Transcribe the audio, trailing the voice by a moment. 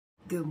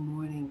Good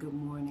morning,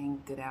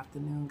 good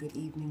afternoon, good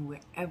evening,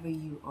 wherever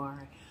you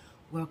are.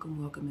 Welcome,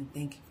 and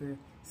thank you for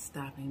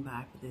stopping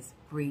by for this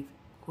brief,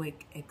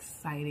 quick,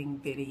 exciting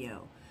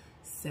video.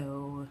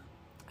 So,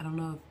 I don't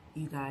know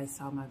if you guys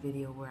saw my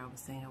video where I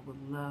was saying I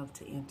would love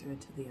to enter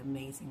into the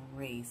amazing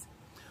race.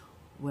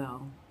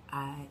 Well,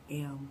 I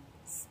am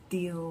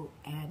still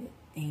at it,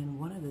 and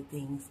one of the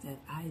things that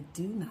I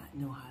do not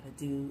know how to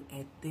do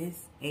at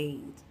this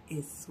age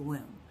is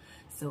swim.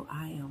 So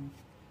I am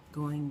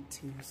going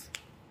to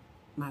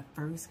my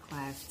first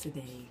class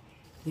today.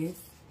 This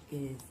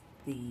is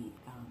the,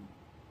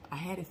 I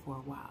had it for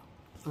a while,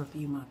 for a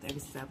few months, ever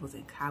since I was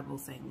in Cabo,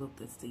 St.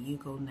 Lucas, the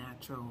Yugo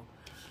Natural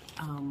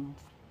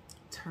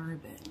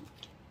Turban.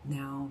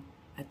 Now,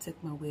 I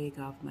took my wig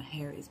off, my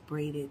hair is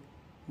braided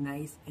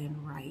nice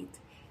and right,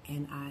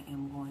 and I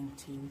am going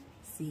to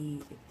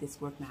see if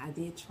this works. Now, I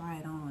did try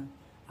it on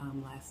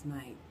last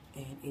night,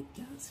 and it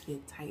does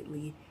fit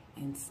tightly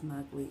and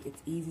snugly.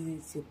 It's easy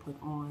to put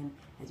on.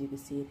 As you can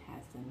see, it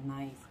has a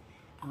nice,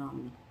 I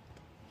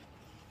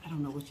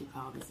don't know what you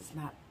call this. It's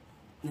not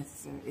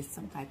necessary. It's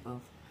some type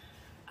of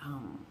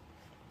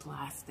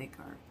plastic,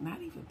 or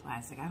not even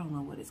plastic. I don't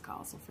know what it's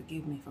called, so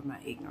forgive me for my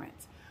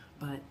ignorance.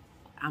 But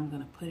I'm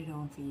going to put it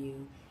on for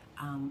you.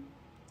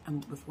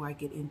 Before I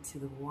get into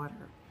the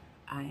water,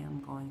 I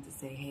am going to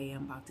say, hey,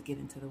 I'm about to get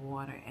into the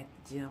water at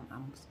the gym.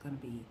 I'm just going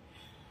to be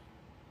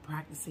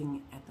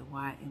practicing at the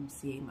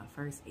YMCA, my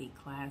first 8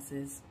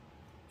 classes.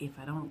 If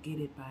I don't get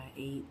it by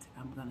 8,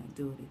 I'm going to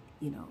do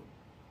it,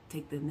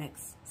 take the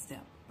next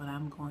step. But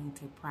I'm going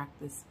to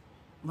practice,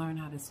 learn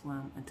how to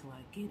swim until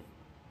I get it.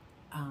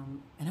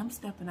 And I'm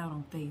stepping out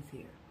on faith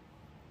here.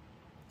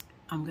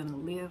 I'm going to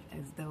live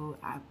as though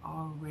I've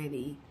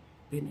already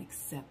been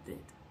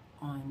accepted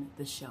on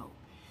the show.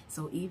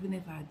 So even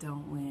if I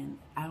don't win,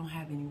 I don't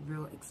have any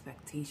real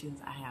expectations.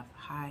 I have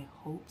high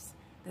hopes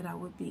that I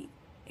would be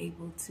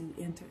able to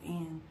enter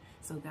in.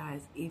 So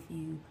guys, if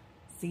you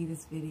see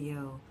this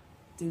video,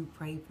 do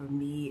pray for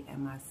me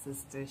and my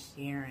sister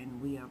Sharon.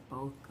 We are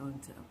both going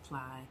to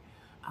apply,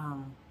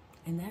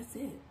 and that's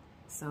it.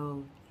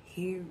 So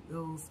here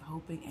goes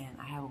hoping, and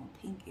I have on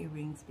pink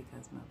earrings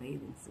because my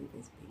bathing suit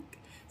is pink.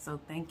 So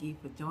thank you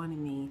for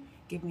joining me.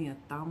 Give me a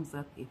thumbs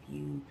up if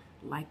you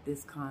like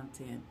this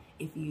content.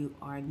 If you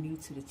are new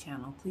to the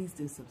channel, please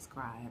do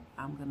subscribe.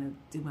 I'm gonna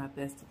do my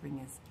best to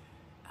bring as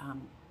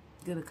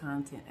good a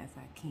content as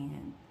I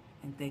can.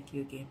 And thank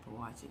you again for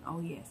watching. Oh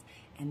yes,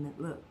 and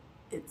look,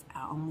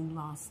 I only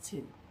lost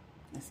 2.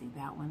 Let's see,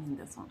 that one and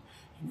this one,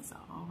 and it's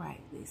all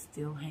right. They're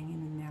still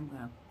hanging in there. I'm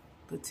gonna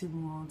put 2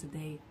 more on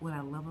today. What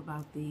I love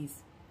about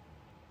these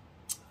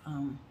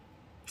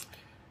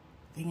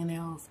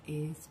fingernails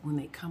is when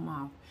they come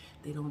off,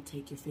 they don't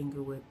take your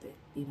finger with it.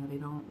 They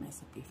don't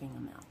mess up your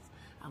fingernails.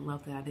 I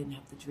love that I didn't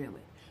have to drill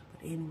it.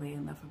 But anyway,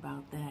 enough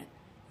about that.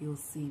 You'll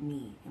see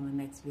me in the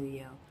next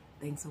video.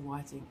 Thanks for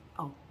watching.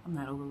 Oh, I'm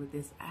not over with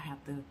this. I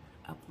have to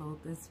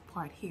upload this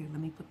part here.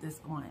 Let me put this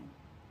on.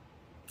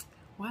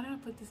 Why did I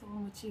put this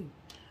on with you?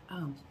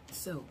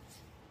 So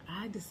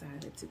I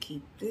decided to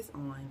keep this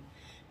on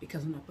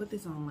because when I put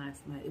this on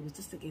last night, it was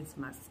just against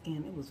my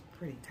skin. It was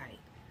pretty tight.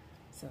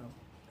 So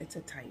it's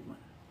a tight one.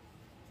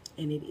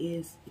 And it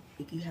is,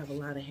 if you have a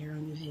lot of hair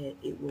on your head,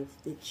 it will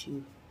fit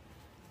you.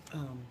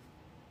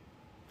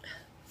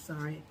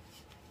 Sorry.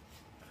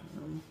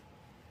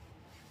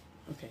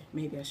 Okay,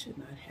 maybe I should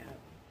not have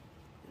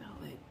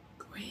all that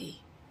gray.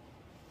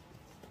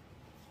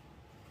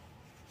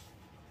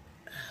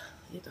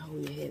 You have to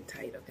hold your head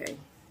tight, okay?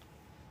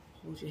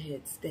 Hold your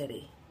head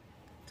steady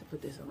to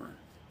put this on.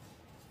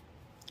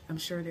 I'm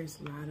sure there's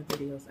a lot of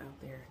videos out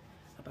there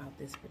about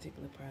this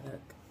particular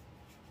product.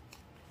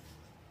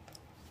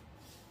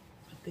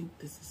 I think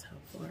this is how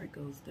far it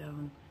goes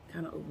down,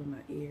 kind of over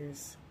my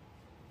ears.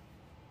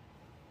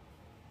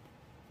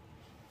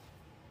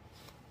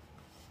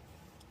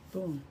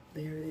 Boom,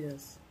 there it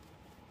is.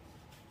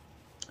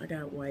 I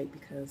got white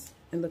because,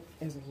 and look,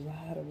 there's a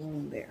lot of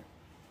room there.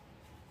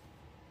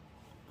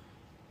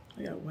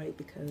 I got white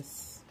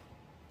because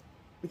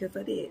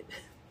I did.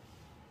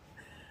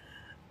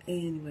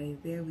 Anyway,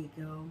 there we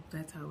go.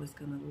 That's how it's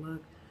gonna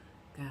look.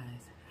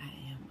 Guys, I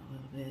am a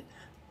little bit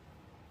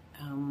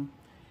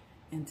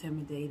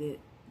intimidated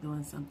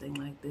doing something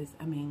like this.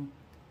 I mean,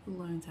 who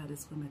learns how to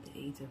swim at the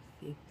age of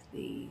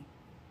 50?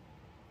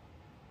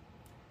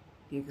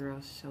 Your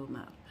girl's showing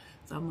up.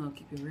 So I'm gonna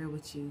keep it real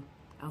with you.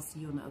 I'll see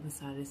you on the other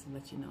side of this and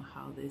let you know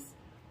how this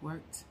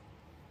worked.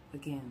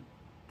 Again,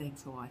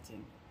 thanks for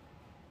watching.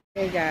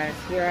 Hey guys,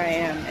 here I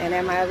am. And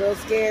am I a little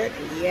scared?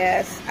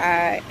 Yes,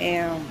 I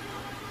am.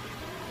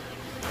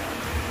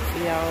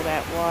 See all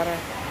that water?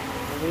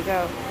 Here we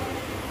go.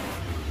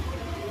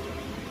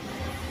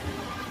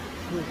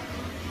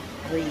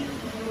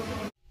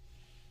 Breathe.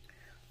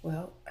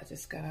 Well, I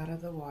just got out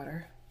of the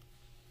water.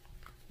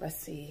 Let's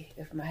see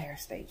if my hair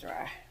stayed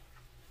dry.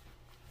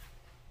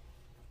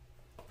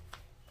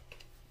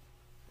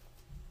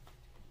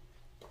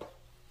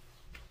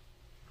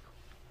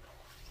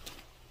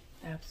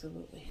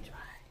 Absolutely dry.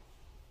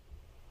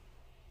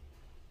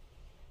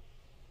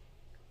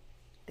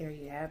 there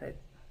you have it.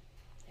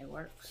 It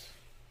works.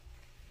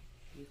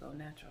 You go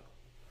natural.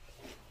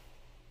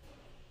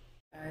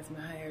 Guys,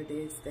 my hair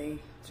did stay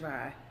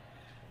dry.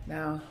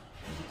 Now,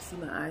 you can see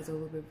my eyes are a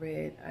little bit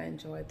red. I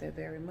enjoyed that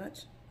very much,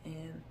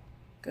 and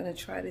gonna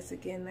try this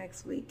again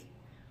next week,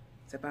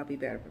 so I'll be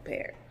better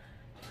prepared.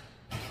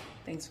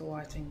 Thanks for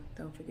watching.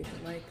 Don't forget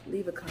to like,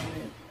 leave a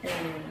comment,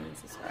 and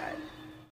subscribe.